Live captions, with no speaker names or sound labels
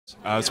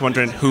I was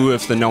wondering, who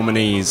of the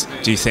nominees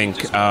do you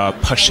think are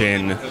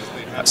pushing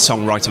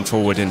songwriting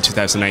forward in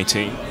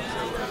 2018?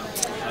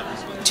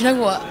 Do you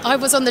know what? I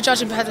was on the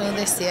judging panel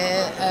this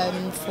year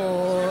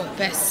for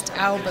Best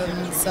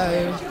Album,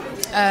 so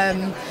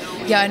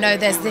yeah, I know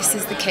there's This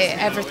Is the Kit,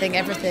 Everything,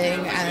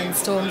 and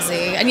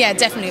Stormzy, and yeah,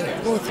 definitely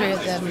all three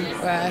of them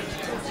were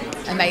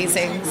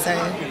amazing, so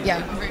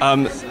yeah.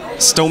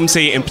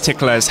 Stormzy in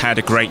particular has had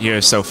a great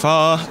year so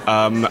far.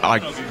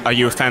 Are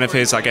you a fan of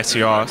his? I guess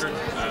you are.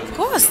 Of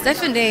course,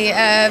 definitely.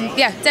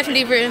 Yeah,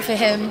 definitely rooting for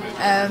him.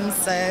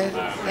 So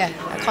yeah,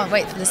 I can't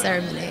wait for the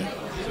ceremony.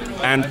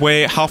 And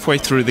we're halfway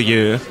through the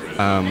year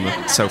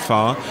so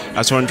far. I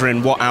was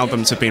wondering what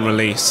albums have been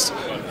released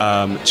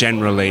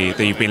generally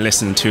that you've been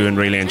listening to and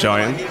really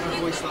enjoying.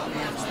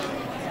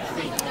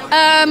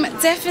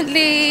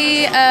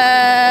 Definitely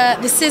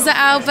the SZA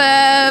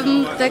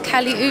album, the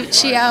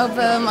Katy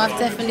album, I've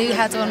definitely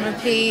had on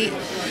repeat.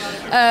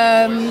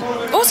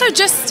 Also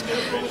just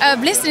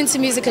listening to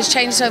music has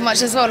changed so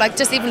much as well, like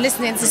just even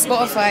listening to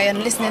Spotify and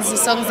listening to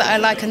songs that I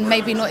like, and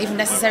maybe not even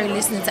necessarily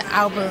listening to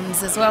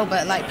albums as well,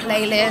 but like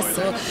playlists,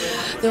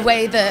 or the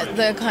way that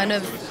the kind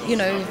of, you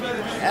know,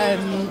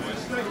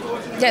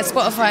 yeah,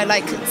 Spotify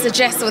like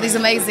suggests all these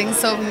amazing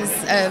songs,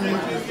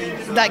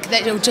 like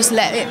that you'll just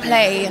let it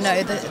play, you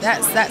know,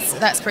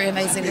 that's pretty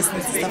amazing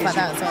listening to stuff like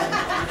that as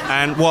well.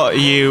 And what are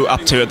you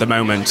up to at the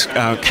moment?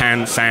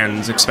 Can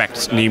fans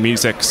expect new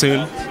music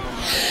soon?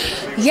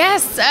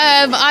 Yes,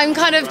 I'm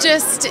kind of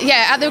just,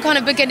 yeah, at the kind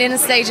of beginning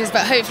stages,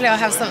 but hopefully I'll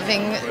have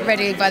something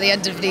ready by the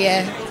end of the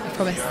year, I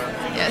promise.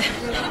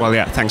 Yeah. Well,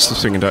 yeah, thanks for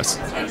speaking to us.